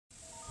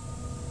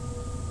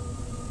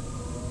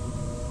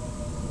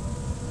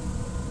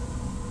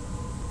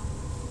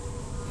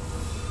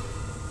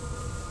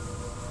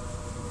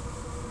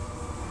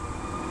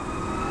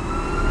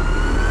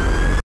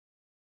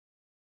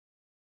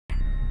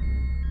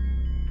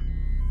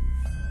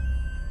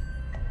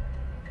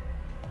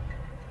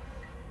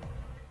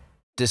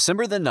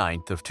December the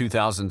 9th of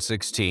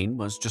 2016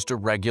 was just a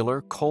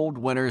regular cold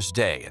winter's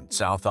day in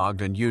South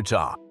Ogden,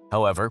 Utah.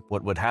 However,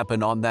 what would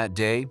happen on that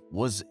day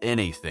was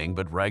anything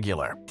but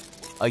regular.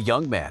 A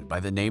young man by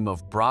the name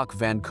of Cyle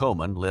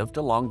VanKomen lived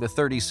along the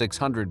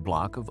 3600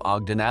 block of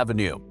Ogden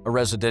Avenue, a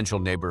residential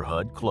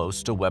neighborhood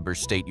close to Weber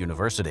State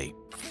University.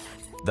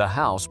 The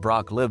house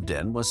Brock lived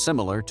in was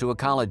similar to a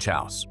college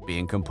house,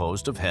 being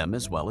composed of him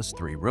as well as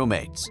 3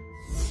 roommates.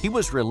 He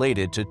was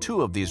related to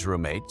 2 of these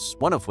roommates,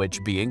 one of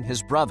which being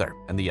his brother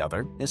and the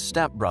other his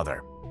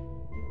stepbrother.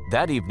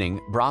 That evening,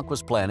 Brock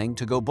was planning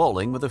to go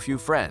bowling with a few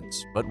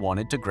friends, but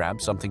wanted to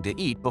grab something to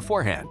eat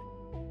beforehand.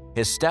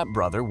 His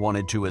stepbrother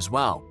wanted to as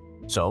well,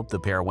 so the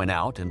pair went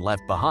out and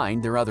left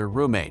behind their other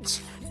roommates.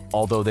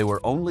 Although they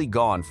were only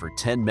gone for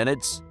 10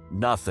 minutes,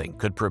 nothing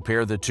could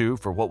prepare the 2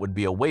 for what would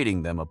be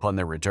awaiting them upon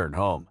their return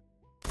home.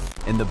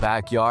 In the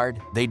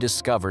backyard, they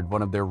discovered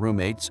one of their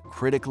roommates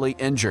critically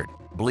injured,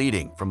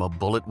 bleeding from a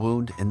bullet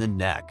wound in the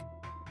neck.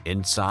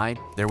 Inside,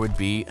 there would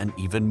be an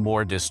even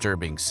more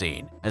disturbing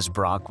scene, as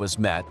Brock was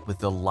met with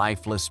the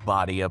lifeless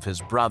body of his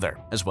brother,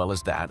 as well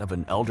as that of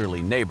an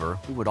elderly neighbor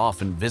who would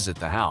often visit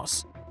the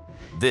house.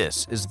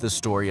 This is the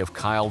story of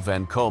Cyle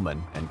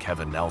VanKomen and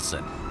Kevin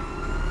Nelson.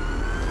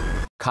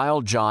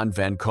 Cyle John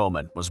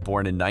VanKomen was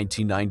born in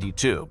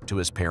 1992 to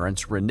his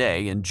parents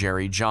Renee and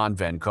Jerry John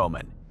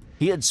VanKomen.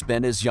 He had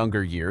spent his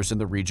younger years in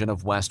the region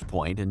of West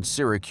Point in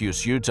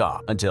Syracuse,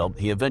 Utah, until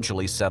he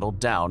eventually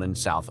settled down in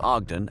South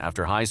Ogden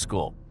after high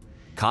school.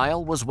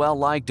 Cyle was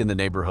well-liked in the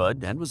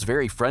neighborhood and was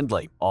very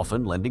friendly,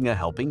 often lending a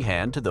helping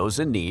hand to those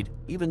in need,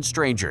 even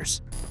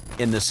strangers.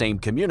 In the same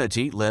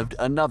community lived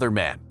another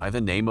man by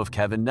the name of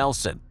Kevin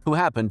Nelson, who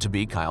happened to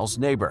be Kyle's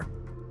neighbor.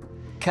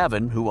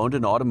 Kevin, who owned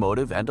an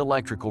automotive and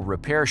electrical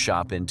repair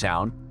shop in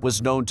town,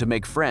 was known to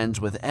make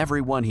friends with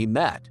everyone he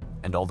met,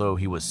 and although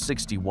he was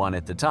 61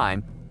 at the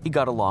time, he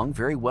got along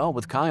very well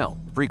with Cyle,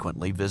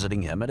 frequently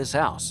visiting him at his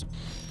house.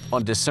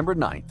 On December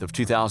 9th of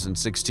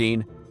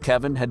 2016,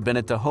 Kevin had been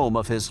at the home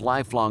of his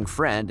lifelong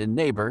friend and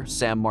neighbor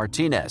Sam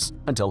Martinez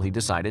until he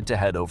decided to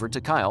head over to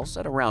Kyle's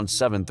at around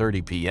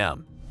 7:30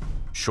 p.m.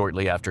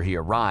 Shortly after he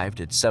arrived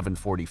at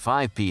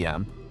 7:45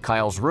 p.m.,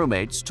 Kyle's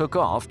roommates took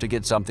off to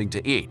get something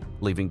to eat,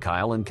 leaving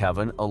Cyle and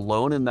Kevin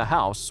alone in the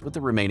house with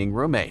the remaining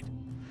roommate.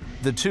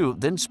 The 2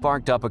 then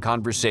sparked up a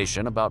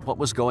conversation about what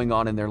was going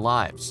on in their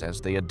lives,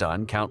 as they had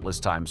done countless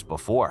times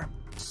before.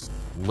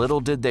 Little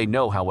did they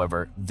know,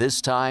 however, this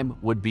time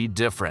would be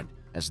different,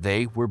 as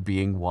they were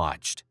being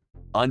watched.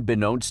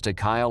 Unbeknownst to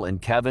Cyle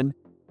and Kevin,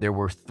 there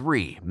were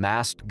 3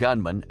 masked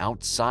gunmen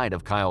outside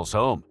of Kyle's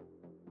home.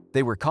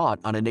 They were caught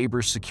on a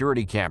neighbor's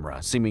security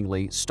camera,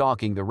 seemingly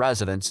stalking the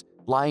residents,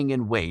 lying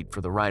in wait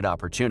for the right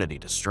opportunity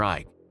to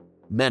strike.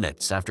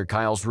 Minutes after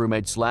Kyle's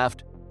roommates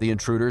left, the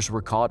intruders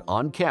were caught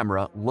on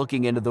camera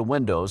looking into the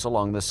windows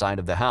along the side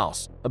of the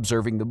house,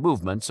 observing the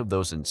movements of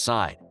those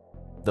inside.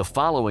 The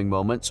following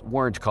moments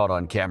weren't caught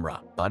on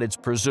camera, but it's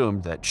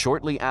presumed that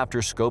shortly after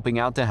scoping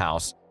out the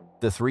house,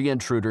 the 3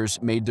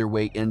 intruders made their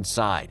way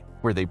inside,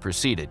 where they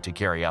proceeded to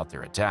carry out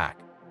their attack.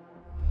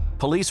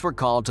 Police were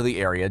called to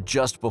the area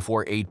just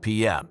before 8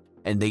 p.m.,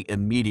 and they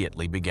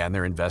immediately began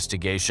their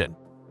investigation.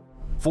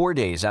 4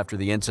 days after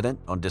the incident,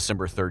 on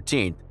December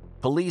 13th,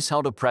 police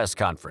held a press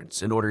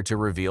conference in order to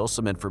reveal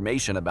some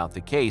information about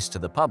the case to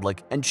the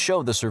public and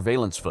show the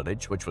surveillance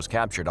footage which was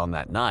captured on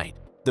that night.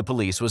 The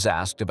police was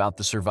asked about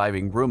the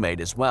surviving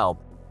roommate as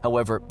well.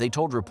 However, they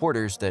told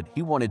reporters that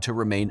he wanted to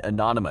remain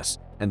anonymous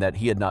and that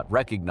he had not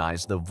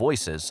recognized the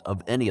voices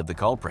of any of the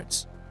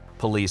culprits.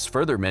 Police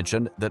further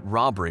mentioned that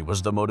robbery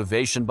was the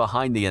motivation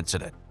behind the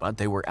incident, but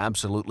they were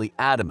absolutely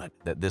adamant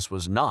that this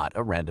was not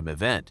a random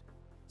event.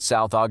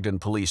 South Ogden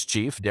Police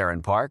Chief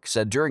Darren Park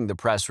said during the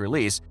press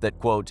release that,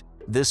 quote,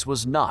 "This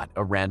was not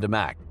a random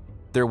act.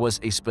 There was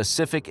a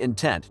specific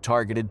intent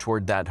targeted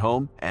toward that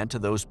home and to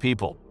those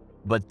people.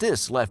 But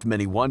this left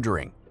many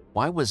wondering,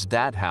 why was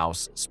that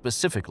house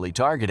specifically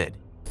targeted?"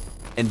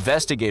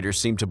 Investigators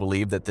seem to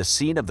believe that the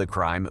scene of the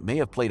crime may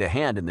have played a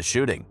hand in the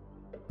shooting.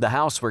 The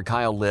house where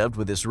Cyle lived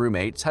with his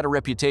roommates had a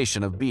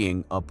reputation of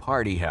being a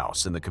party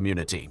house in the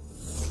community.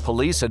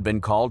 Police had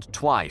been called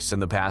twice in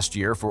the past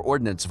year for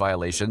ordinance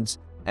violations,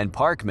 and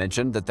Park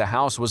mentioned that the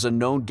house was a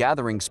known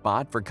gathering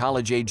spot for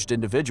college-aged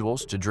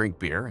individuals to drink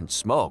beer and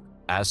smoke.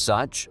 As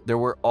such, there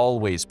were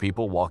always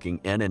people walking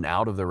in and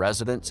out of the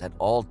residence at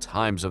all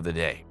times of the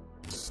day.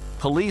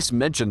 Police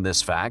mentioned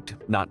this fact,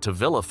 not to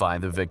vilify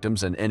the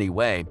victims in any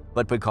way,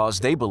 but because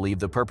they believe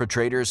the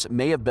perpetrators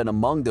may have been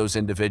among those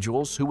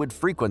individuals who would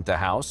frequent the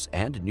house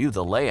and knew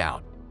the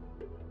layout.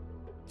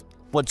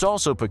 What's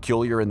also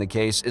peculiar in the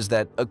case is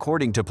that,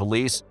 according to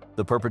police,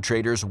 the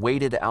perpetrators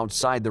waited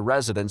outside the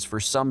residence for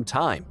some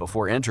time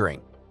before entering.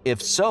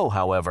 If so,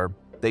 however,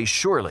 they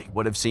surely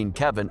would have seen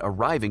Kevin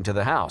arriving to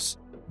the house.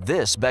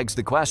 This begs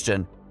the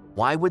question,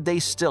 why would they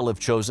still have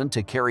chosen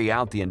to carry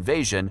out the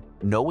invasion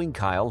knowing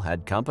Cyle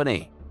had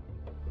company?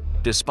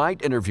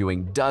 Despite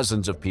interviewing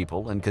dozens of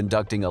people and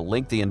conducting a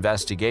lengthy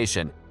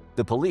investigation,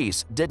 the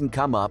police didn't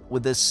come up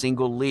with a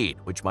single lead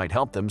which might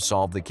help them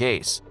solve the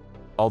case.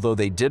 Although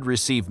they did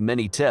receive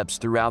many tips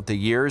throughout the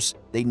years,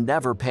 they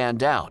never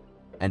panned out,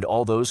 and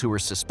all those who were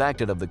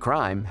suspected of the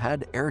crime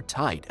had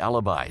airtight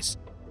alibis.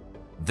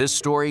 This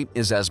story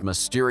is as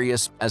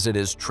mysterious as it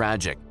is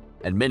tragic,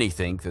 and many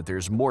think that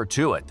there's more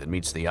to it than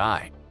meets the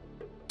eye.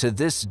 To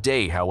this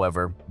day,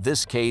 however,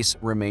 this case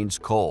remains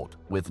cold,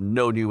 with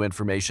no new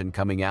information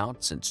coming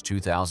out since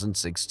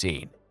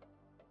 2016.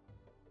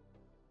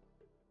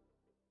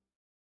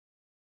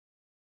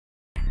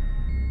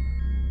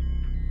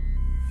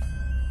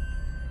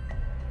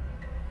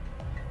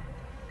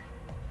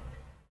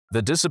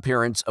 The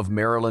disappearance of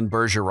Marilyn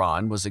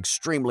Bergeron was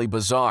extremely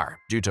bizarre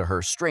due to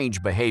her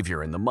strange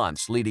behavior in the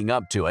months leading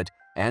up to it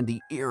and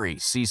the eerie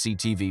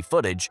CCTV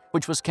footage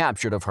which was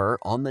captured of her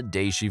on the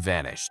day she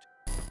vanished.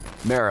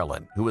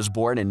 Marilyn, who was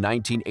born in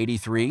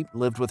 1983,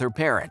 lived with her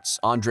parents,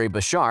 Andre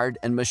Bouchard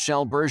and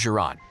Michelle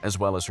Bergeron, as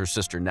well as her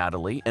sister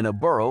Natalie, in a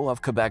borough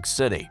of Quebec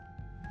City.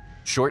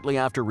 Shortly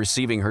after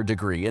receiving her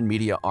degree in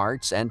media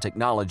arts and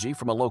technology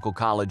from a local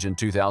college in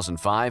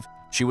 2005,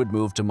 she would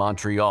move to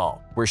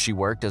Montreal, where she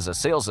worked as a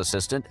sales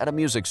assistant at a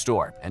music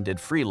store and did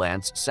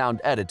freelance sound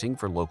editing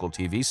for local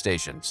TV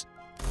stations.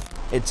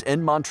 It's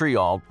in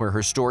Montreal where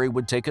her story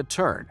would take a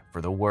turn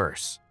for the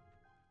worse.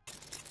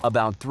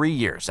 About 3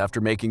 years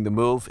after making the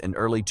move in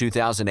early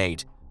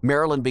 2008,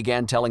 Marilyn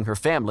began telling her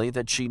family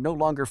that she no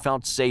longer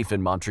felt safe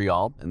in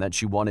Montreal and that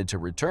she wanted to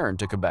return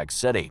to Quebec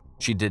City.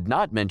 She did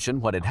not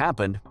mention what had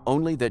happened,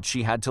 only that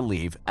she had to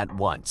leave at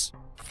once.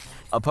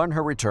 Upon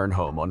her return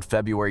home on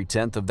February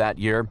 10th of that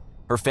year,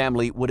 her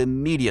family would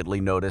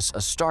immediately notice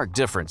a stark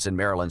difference in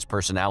Marilyn's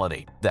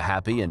personality. The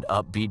happy and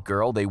upbeat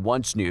girl they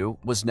once knew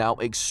was now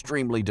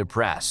extremely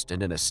depressed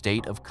and in a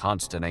state of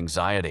constant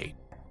anxiety.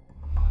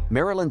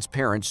 Marilyn's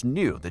parents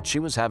knew that she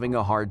was having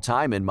a hard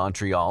time in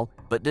Montreal,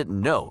 but didn't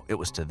know it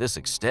was to this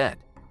extent.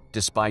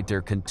 Despite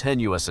their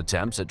continuous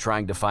attempts at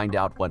trying to find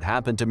out what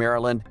happened to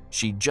Marilyn,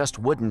 she just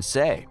wouldn't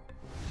say.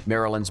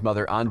 Marilyn's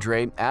mother,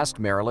 Andre, asked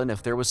Marilyn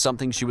if there was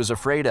something she was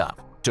afraid of,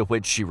 to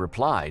which she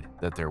replied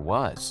that there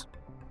was.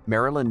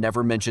 Marilyn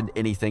never mentioned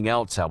anything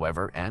else,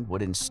 however, and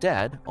would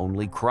instead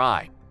only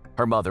cry.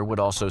 Her mother would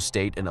also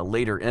state in a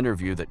later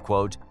interview that,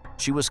 quote,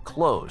 "She was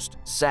closed,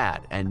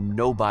 sad, and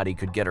nobody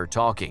could get her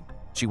talking.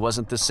 She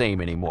wasn't the same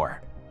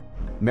anymore."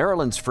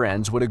 Marilyn's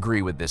friends would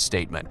agree with this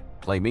statement,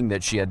 claiming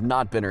that she had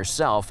not been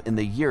herself in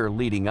the year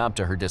leading up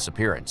to her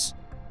disappearance.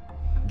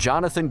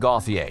 Jonathan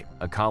Gauthier,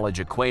 a college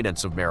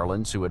acquaintance of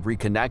Marilyn's who had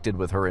reconnected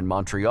with her in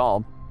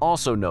Montreal,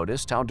 also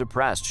noticed how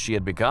depressed she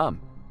had become.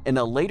 In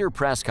a later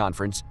press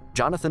conference,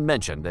 Jonathan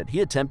mentioned that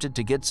he attempted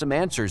to get some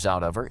answers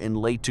out of her in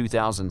late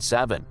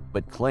 2007,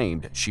 but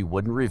claimed she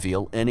wouldn't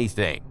reveal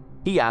anything.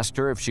 He asked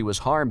her if she was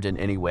harmed in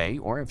any way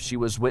or if she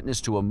was witness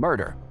to a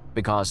murder,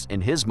 because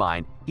in his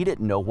mind, he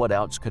didn't know what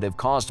else could have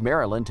caused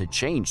Marilyn to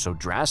change so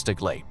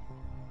drastically.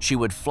 She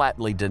would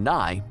flatly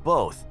deny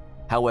both.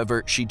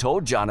 However, she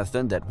told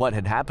Jonathan that what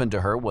had happened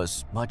to her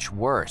was much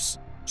worse.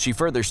 She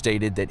further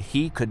stated that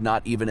he could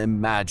not even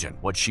imagine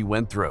what she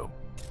went through.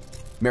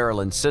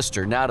 Marilyn's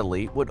sister,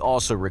 Natalie, would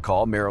also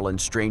recall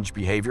Marilyn's strange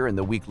behavior in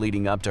the week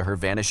leading up to her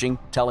vanishing,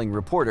 telling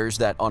reporters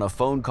that on a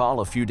phone call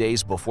a few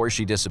days before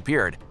she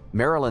disappeared,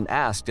 Marilyn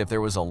asked if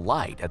there was a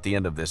light at the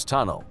end of this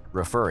tunnel,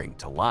 referring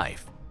to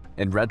life.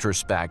 In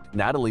retrospect,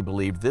 Natalie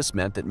believed this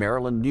meant that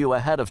Marilyn knew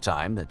ahead of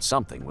time that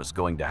something was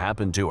going to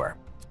happen to her.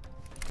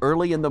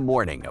 Early in the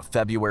morning of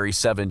February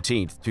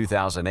 17,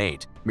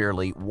 2008,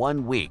 merely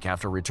 1 week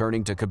after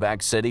returning to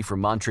Quebec City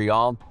from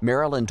Montreal,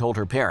 Marilyn told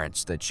her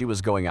parents that she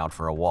was going out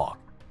for a walk.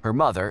 Her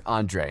mother,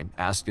 Andre,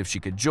 asked if she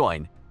could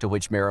join, to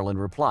which Marilyn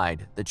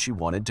replied that she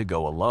wanted to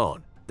go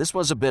alone. This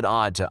was a bit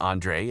odd to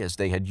Andre, as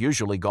they had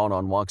usually gone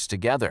on walks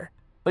together,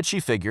 but she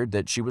figured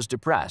that she was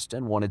depressed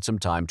and wanted some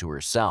time to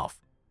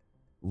herself.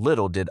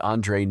 Little did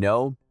Andre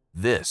know,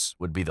 this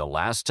would be the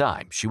last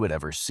time she would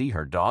ever see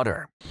her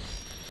daughter.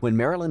 When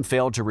Marilyn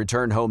failed to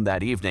return home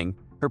that evening,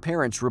 her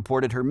parents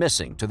reported her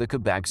missing to the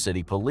Quebec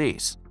City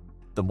Police.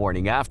 The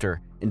morning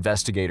after,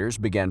 investigators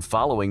began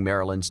following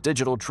Marilyn's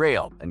digital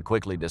trail and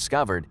quickly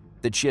discovered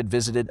that she had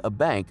visited a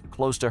bank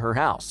close to her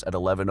house at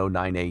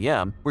 11:09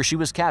 a.m., where she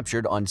was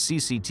captured on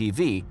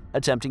CCTV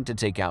attempting to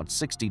take out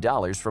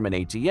 $60 from an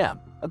ATM,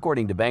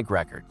 according to bank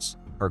records.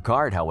 Her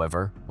card,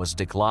 however, was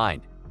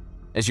declined.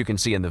 As you can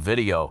see in the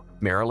video,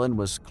 Marilyn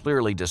was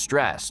clearly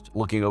distressed,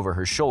 looking over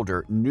her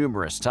shoulder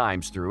numerous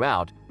times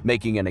throughout,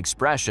 making an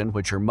expression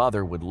which her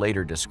mother would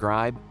later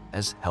describe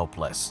as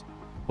helpless.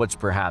 What's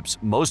perhaps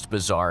most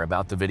bizarre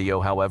about the video,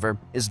 however,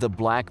 is the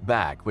black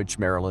bag which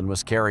Marilyn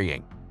was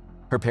carrying.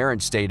 Her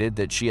parents stated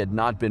that she had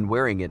not been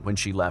wearing it when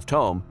she left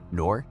home,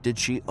 nor did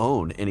she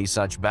own any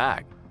such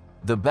bag.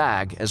 The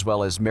bag, as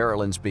well as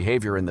Marilyn's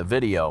behavior in the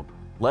video,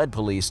 led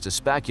police to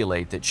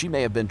speculate that she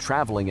may have been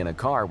traveling in a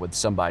car with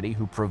somebody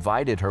who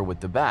provided her with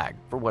the bag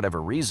for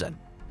whatever reason.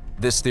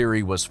 This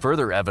theory was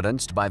further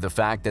evidenced by the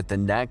fact that the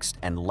next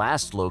and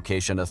last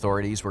location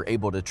authorities were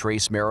able to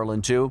trace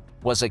Marilyn to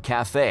was a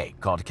cafe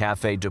called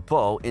Café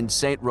Depot in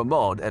Saint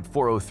Rameau at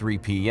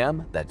 4:03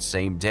 p.m. that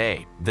same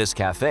day. This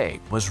cafe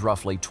was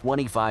roughly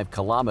 25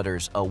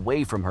 kilometers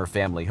away from her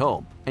family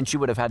home, and she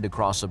would have had to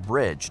cross a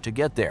bridge to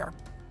get there.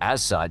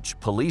 As such,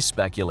 police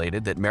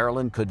speculated that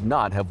Marilyn could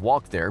not have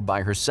walked there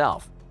by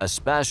herself,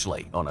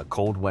 especially on a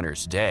cold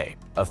winter's day.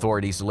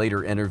 Authorities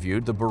later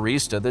interviewed the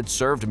barista that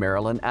served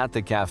Marilyn at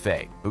the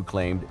cafe, who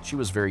claimed she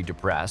was very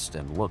depressed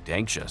and looked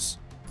anxious.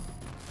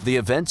 The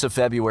events of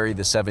February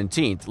the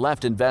 17th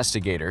left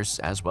investigators,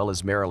 as well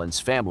as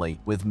Marilyn's family,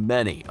 with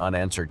many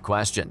unanswered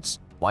questions.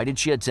 Why did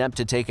she attempt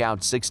to take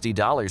out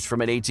 $60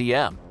 from an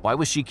ATM? Why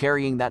was she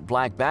carrying that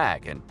black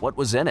bag, and what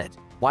was in it?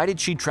 Why did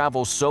she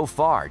travel so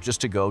far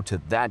just to go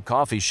to that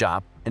coffee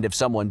shop? And if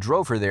someone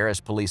drove her there as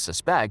police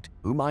suspect,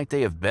 who might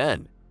they have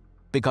been?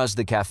 Because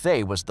the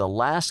cafe was the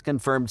last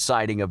confirmed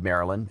sighting of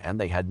Marilyn and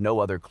they had no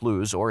other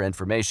clues or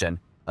information,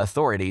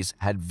 authorities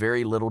had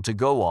very little to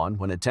go on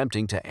when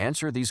attempting to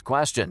answer these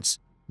questions.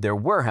 There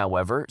were,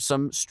 however,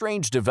 some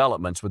strange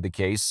developments with the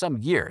case some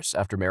years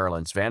after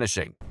Marilyn's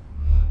vanishing.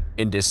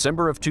 In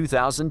December of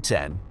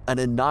 2010, an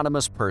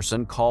anonymous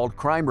person called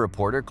crime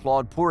reporter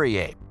Claude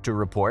Poirier to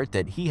report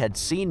that he had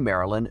seen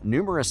Marilyn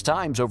numerous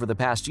times over the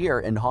past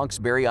year in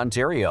Hawkesbury,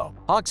 Ontario.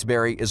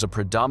 Hawkesbury is a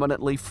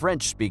predominantly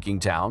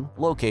French-speaking town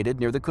located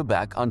near the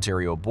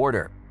Quebec-Ontario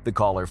border. The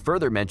caller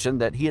further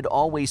mentioned that he had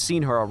always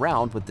seen her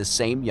around with the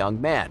same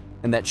young man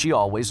and that she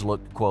always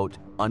looked, quote,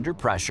 under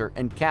pressure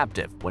and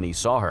captive when he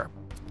saw her.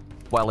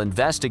 While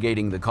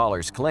investigating the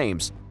caller's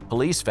claims,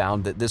 police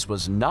found that this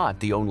was not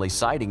the only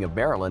sighting of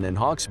Marilyn in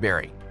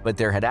Hawkesbury, but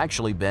there had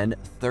actually been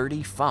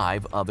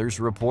 35 others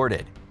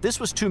reported. This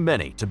was too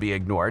many to be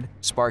ignored,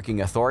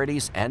 sparking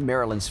authorities and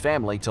Marilyn's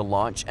family to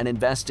launch an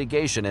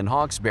investigation in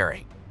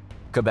Hawkesbury.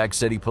 Quebec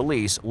City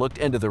Police looked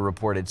into the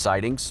reported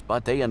sightings,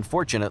 but they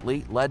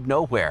unfortunately led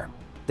nowhere.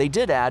 They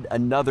did add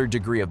another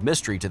degree of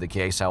mystery to the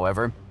case,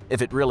 however.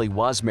 If it really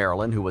was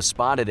Marilyn who was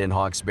spotted in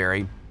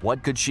Hawkesbury,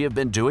 what could she have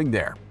been doing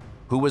there?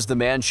 Who was the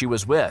man she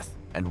was with?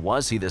 And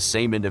was he the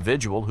same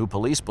individual who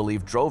police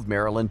believe drove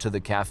Marilyn to the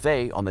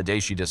cafe on the day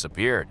she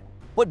disappeared?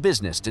 What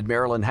business did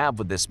Marilyn have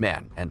with this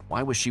man, and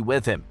why was she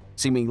with him,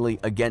 seemingly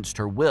against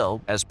her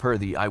will as per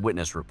the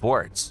eyewitness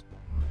reports?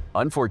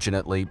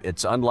 Unfortunately,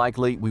 it's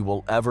unlikely we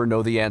will ever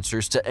know the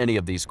answers to any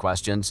of these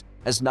questions,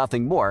 as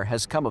nothing more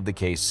has come of the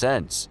case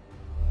since.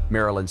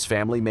 Marilyn's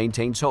family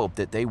maintains hope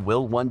that they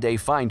will one day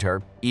find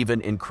her,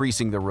 even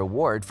increasing the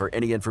reward for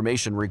any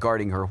information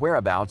regarding her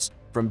whereabouts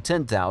from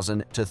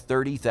 $10,000 to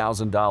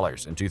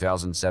 $30,000 in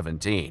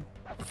 2017.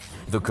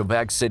 The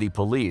Quebec City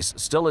Police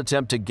still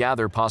attempt to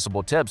gather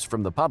possible tips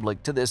from the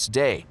public to this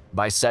day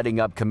by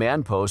setting up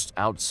command posts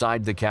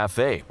outside the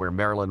cafe where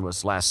Marilyn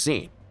was last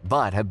seen,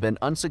 but have been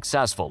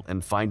unsuccessful in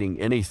finding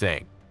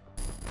anything.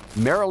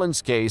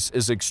 Marilyn's case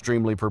is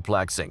extremely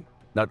perplexing,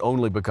 not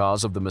only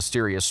because of the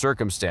mysterious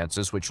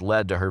circumstances which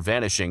led to her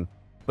vanishing,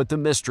 but the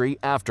mystery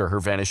after her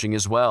vanishing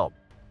as well.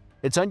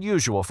 It's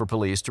unusual for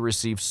police to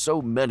receive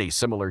so many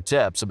similar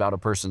tips about a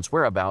person's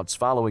whereabouts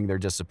following their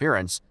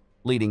disappearance,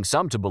 leading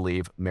some to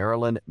believe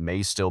Marilyn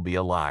may still be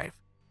alive.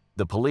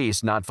 The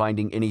police not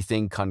finding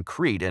anything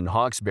concrete in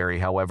Hawkesbury,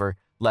 however,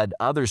 led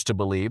others to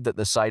believe that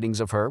the sightings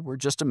of her were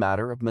just a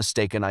matter of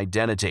mistaken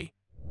identity.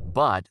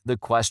 But the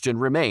question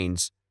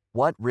remains,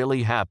 what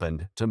really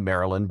happened to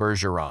Marilyn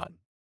Bergeron?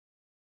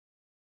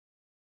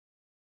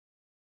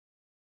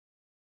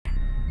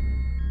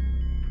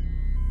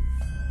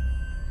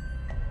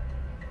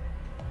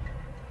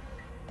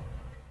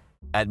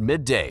 At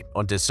midday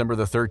on December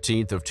the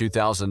 13th of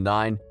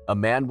 2009, a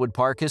man would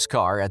park his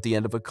car at the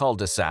end of a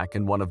cul-de-sac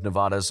in one of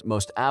Nevada's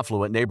most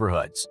affluent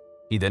neighborhoods.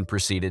 He then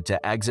proceeded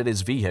to exit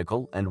his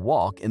vehicle and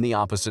walk in the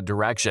opposite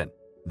direction.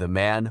 The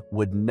man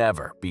would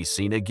never be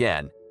seen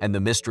again, and the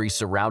mystery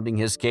surrounding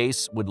his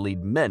case would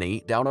lead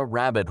many down a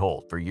rabbit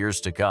hole for years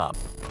to come.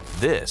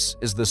 This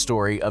is the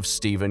story of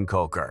Steven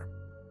Koecher.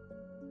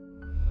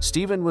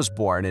 Steven was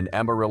born in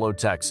Amarillo,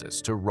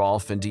 Texas, to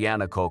Rolf and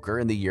Deanna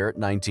Koecher in the year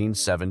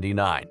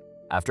 1979.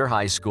 After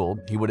high school,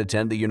 he would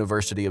attend the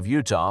University of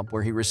Utah,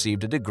 where he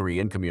received a degree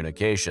in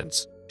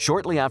communications.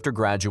 Shortly after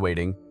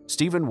graduating,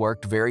 Steven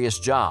worked various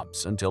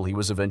jobs until he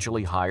was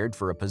eventually hired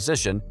for a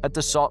position at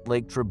the Salt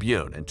Lake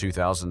Tribune in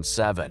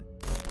 2007.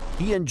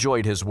 He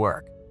enjoyed his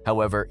work.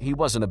 However, he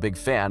wasn't a big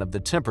fan of the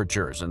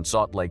temperatures in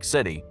Salt Lake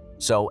City,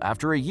 so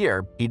after a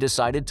year, he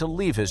decided to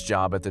leave his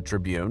job at the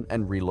Tribune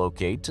and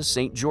relocate to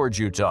St. George,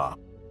 Utah.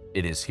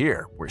 It is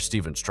here where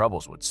Steven's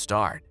troubles would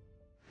start.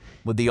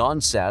 With the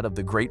onset of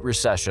the Great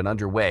Recession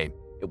underway,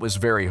 it was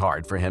very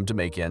hard for him to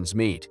make ends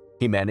meet.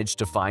 He managed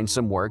to find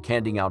some work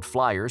handing out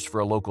flyers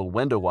for a local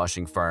window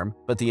washing firm,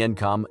 but the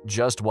income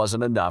just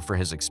wasn't enough for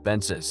his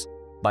expenses.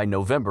 By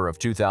November of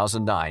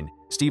 2009,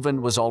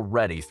 Steven was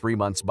already 3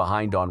 months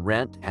behind on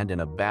rent and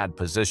in a bad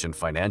position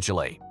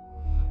financially.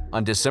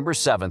 On December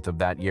 7th of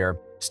that year,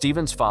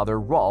 Steven's father,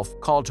 Rolf,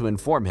 called to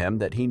inform him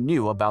that he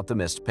knew about the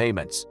missed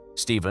payments.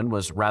 Steven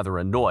was rather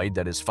annoyed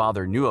that his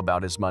father knew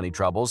about his money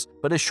troubles,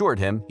 but assured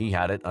him he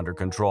had it under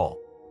control.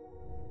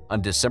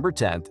 On December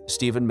 10th,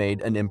 Steven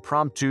made an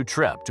impromptu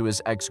trip to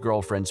his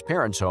ex-girlfriend's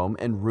parents' home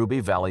in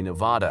Ruby Valley,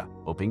 Nevada,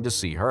 hoping to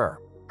see her.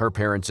 Her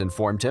parents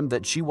informed him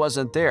that she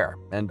wasn't there,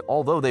 and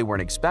although they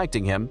weren't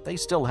expecting him, they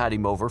still had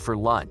him over for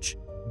lunch.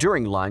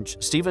 During lunch,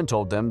 Steven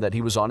told them that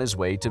he was on his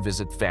way to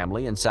visit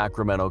family in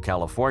Sacramento,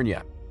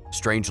 California.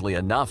 Strangely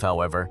enough,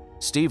 however,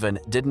 Steven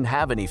didn't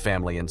have any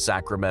family in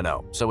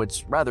Sacramento, so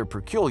it's rather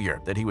peculiar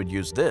that he would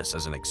use this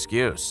as an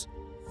excuse.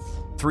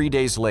 3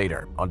 days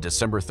later, on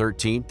December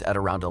 13th at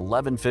around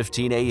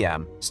 11:15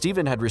 a.m.,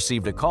 Steven had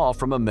received a call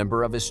from a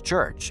member of his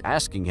church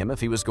asking him if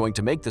he was going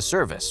to make the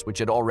service, which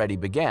had already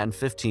began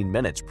 15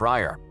 minutes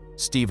prior.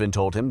 Steven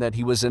told him that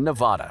he was in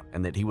Nevada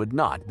and that he would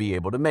not be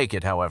able to make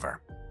it,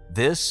 however.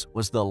 This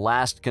was the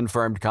last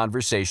confirmed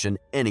conversation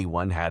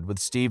anyone had with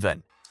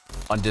Steven.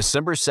 On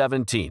December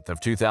 17th of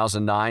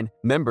 2009,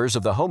 members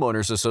of the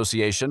Homeowners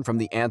Association from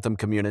the Anthem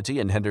community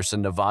in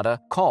Henderson, Nevada,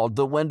 called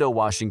the window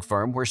washing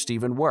firm where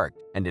Steven worked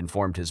and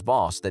informed his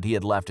boss that he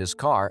had left his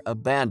car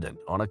abandoned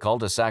on a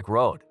cul-de-sac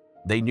road.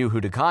 They knew who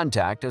to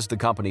contact as the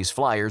company's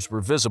flyers were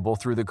visible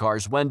through the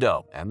car's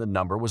window and the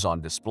number was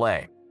on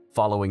display.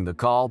 Following the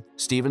call,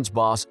 Steven's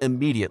boss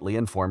immediately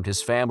informed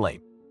his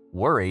family.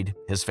 Worried,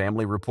 his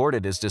family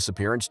reported his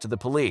disappearance to the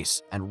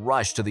police and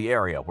rushed to the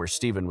area where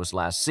Steven was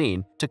last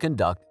seen to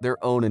conduct their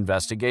own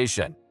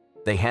investigation.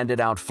 They handed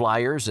out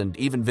flyers and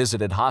even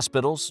visited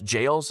hospitals,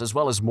 jails, as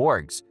well as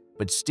morgues,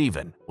 but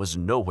Steven was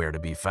nowhere to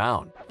be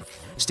found.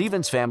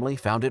 Steven's family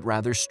found it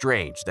rather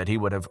strange that he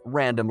would have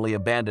randomly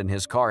abandoned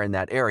his car in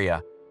that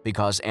area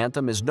because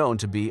Anthem is known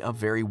to be a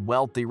very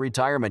wealthy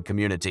retirement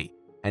community,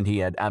 and he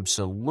had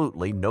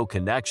absolutely no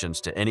connections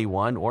to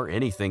anyone or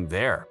anything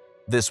there.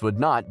 This would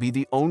not be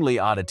the only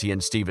oddity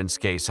in Steven's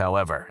case,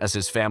 however, as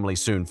his family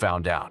soon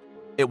found out.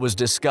 It was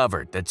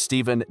discovered that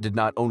Steven did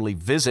not only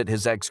visit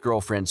his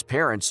ex-girlfriend's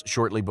parents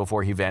shortly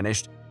before he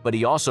vanished, but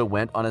he also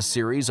went on a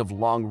series of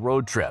long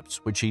road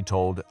trips, which he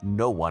told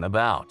no one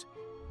about.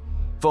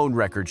 Phone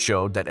records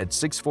showed that at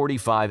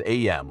 6:45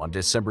 a.m. on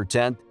December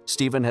 10th,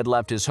 Steven had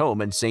left his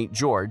home in St.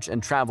 George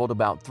and traveled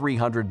about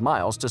 300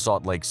 miles to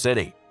Salt Lake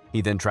City. He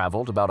then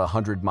traveled about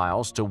 100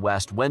 miles to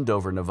West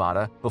Wendover,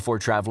 Nevada, before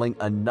traveling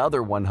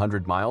another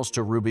 100 miles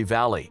to Ruby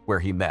Valley, where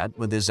he met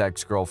with his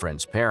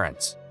ex-girlfriend's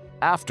parents.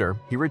 After,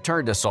 he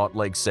returned to Salt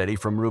Lake City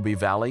from Ruby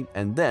Valley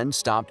and then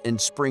stopped in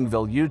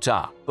Springville,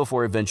 Utah,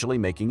 before eventually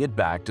making it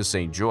back to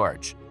St.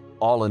 George.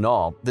 All in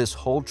all, this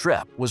whole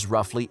trip was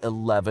roughly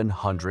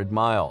 1,100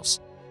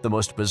 miles. The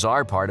most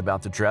bizarre part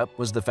about the trip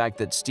was the fact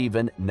that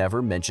Steven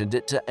never mentioned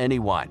it to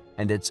anyone,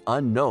 and it's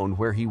unknown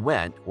where he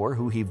went or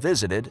who he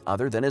visited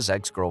other than his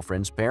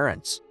ex-girlfriend's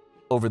parents.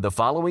 Over the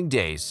following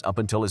days, up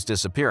until his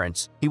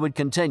disappearance, he would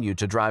continue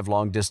to drive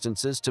long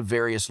distances to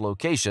various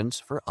locations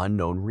for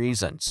unknown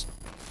reasons.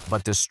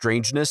 But the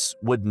strangeness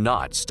would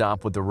not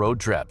stop with the road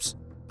trips.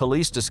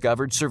 Police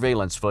discovered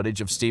surveillance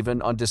footage of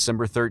Steven on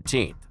December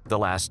 13th, the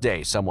last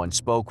day someone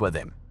spoke with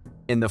him.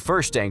 In the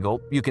first angle,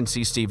 you can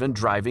see Steven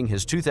driving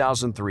his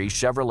 2003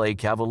 Chevrolet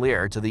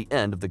Cavalier to the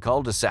end of the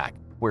cul-de-sac,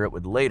 where it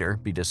would later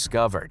be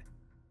discovered.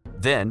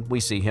 Then we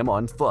see him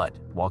on foot,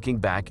 walking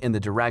back in the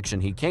direction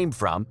he came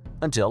from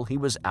until he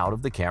was out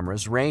of the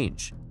camera's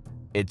range.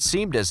 It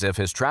seemed as if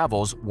his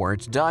travels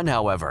weren't done,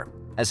 however,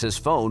 as his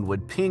phone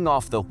would ping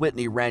off the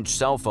Whitney Ranch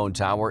cell phone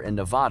tower in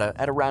Nevada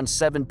at around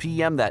 7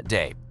 p.m. that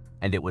day,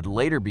 and it would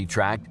later be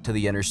tracked to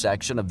the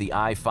intersection of the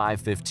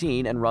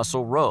I-515 and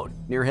Russell Road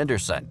near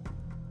Henderson.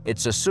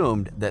 It's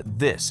assumed that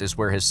this is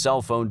where his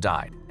cell phone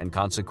died and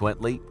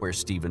consequently where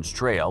Steven's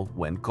trail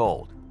went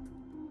cold.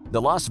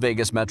 The Las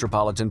Vegas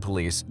Metropolitan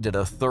Police did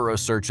a thorough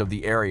search of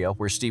the area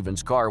where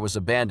Steven's car was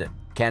abandoned,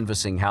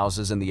 canvassing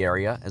houses in the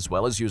area as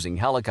well as using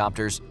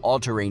helicopters,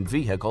 all-terrain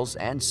vehicles,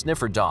 and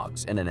sniffer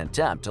dogs in an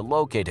attempt to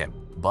locate him,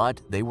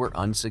 but they were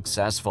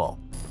unsuccessful.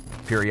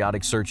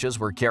 Periodic searches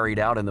were carried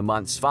out in the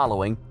months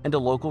following, and a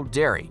local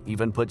dairy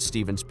even put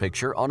Steven's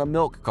picture on a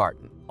milk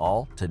carton,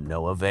 all to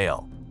no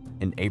avail.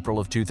 In April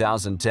of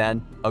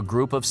 2010, a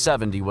group of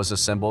 70 was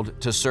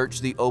assembled to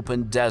search the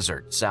open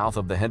desert south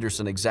of the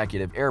Henderson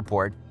Executive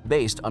Airport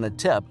based on a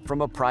tip from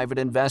a private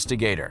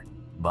investigator.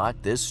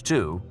 But this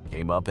too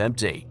came up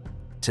empty.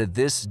 To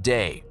this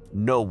day,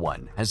 no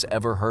one has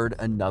ever heard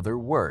another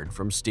word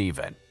from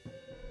Steven.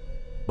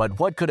 But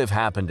what could have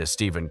happened to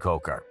Steven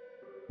Koecher?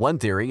 One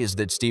theory is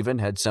that Steven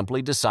had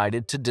simply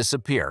decided to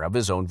disappear of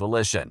his own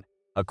volition.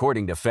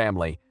 According to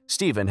family,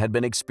 Steven had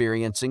been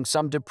experiencing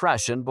some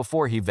depression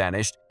before he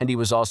vanished, and he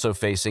was also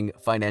facing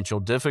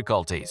financial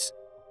difficulties.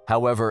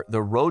 However,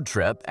 the road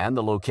trip and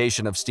the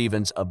location of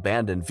Steven's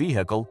abandoned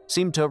vehicle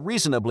seem to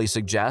reasonably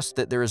suggest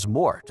that there is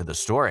more to the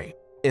story.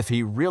 If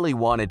he really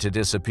wanted to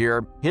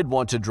disappear, he'd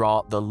want to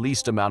draw the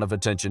least amount of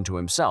attention to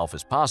himself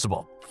as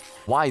possible.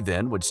 Why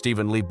then would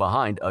Steven leave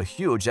behind a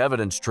huge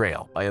evidence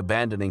trail by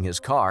abandoning his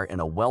car in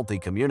a wealthy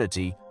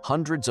community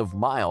hundreds of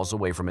miles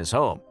away from his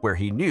home, where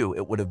he knew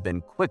it would have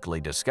been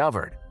quickly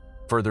discovered?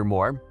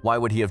 Furthermore, why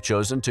would he have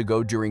chosen to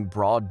go during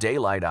broad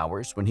daylight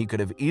hours when he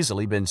could have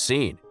easily been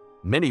seen?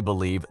 Many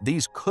believe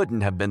these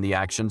couldn't have been the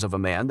actions of a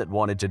man that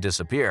wanted to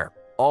disappear.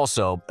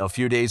 Also, a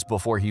few days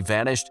before he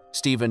vanished,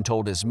 Steven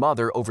told his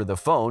mother over the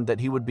phone that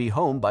he would be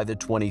home by the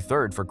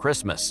 23rd for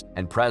Christmas,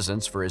 and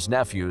presents for his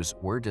nephews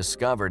were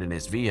discovered in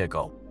his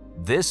vehicle.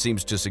 This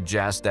seems to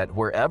suggest that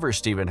wherever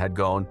Steven had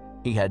gone,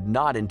 he had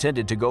not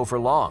intended to go for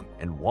long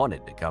and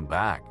wanted to come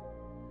back.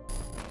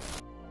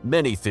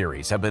 Many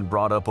theories have been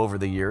brought up over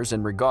the years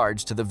in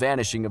regards to the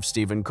vanishing of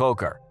Steven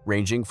Koecher,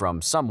 ranging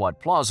from somewhat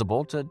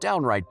plausible to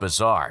downright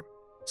bizarre.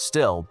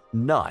 Still,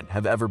 none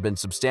have ever been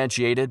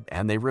substantiated,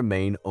 and they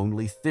remain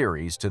only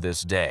theories to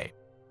this day.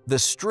 The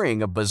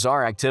string of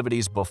bizarre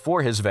activities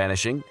before his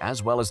vanishing,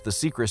 as well as the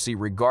secrecy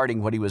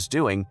regarding what he was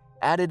doing,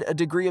 added a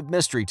degree of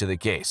mystery to the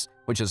case,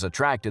 which has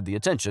attracted the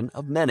attention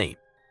of many.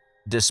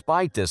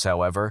 Despite this,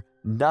 however,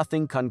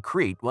 nothing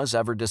concrete was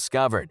ever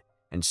discovered,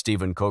 and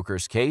Steven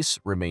Koecher's case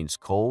remains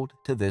cold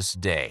to this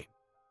day.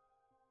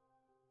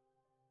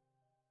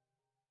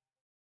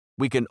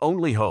 We can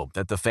only hope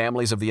that the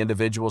families of the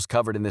individuals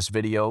covered in this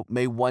video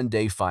may one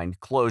day find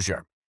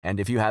closure, and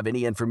if you have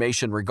any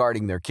information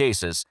regarding their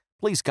cases,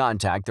 please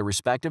contact the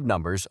respective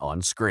numbers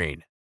on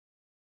screen.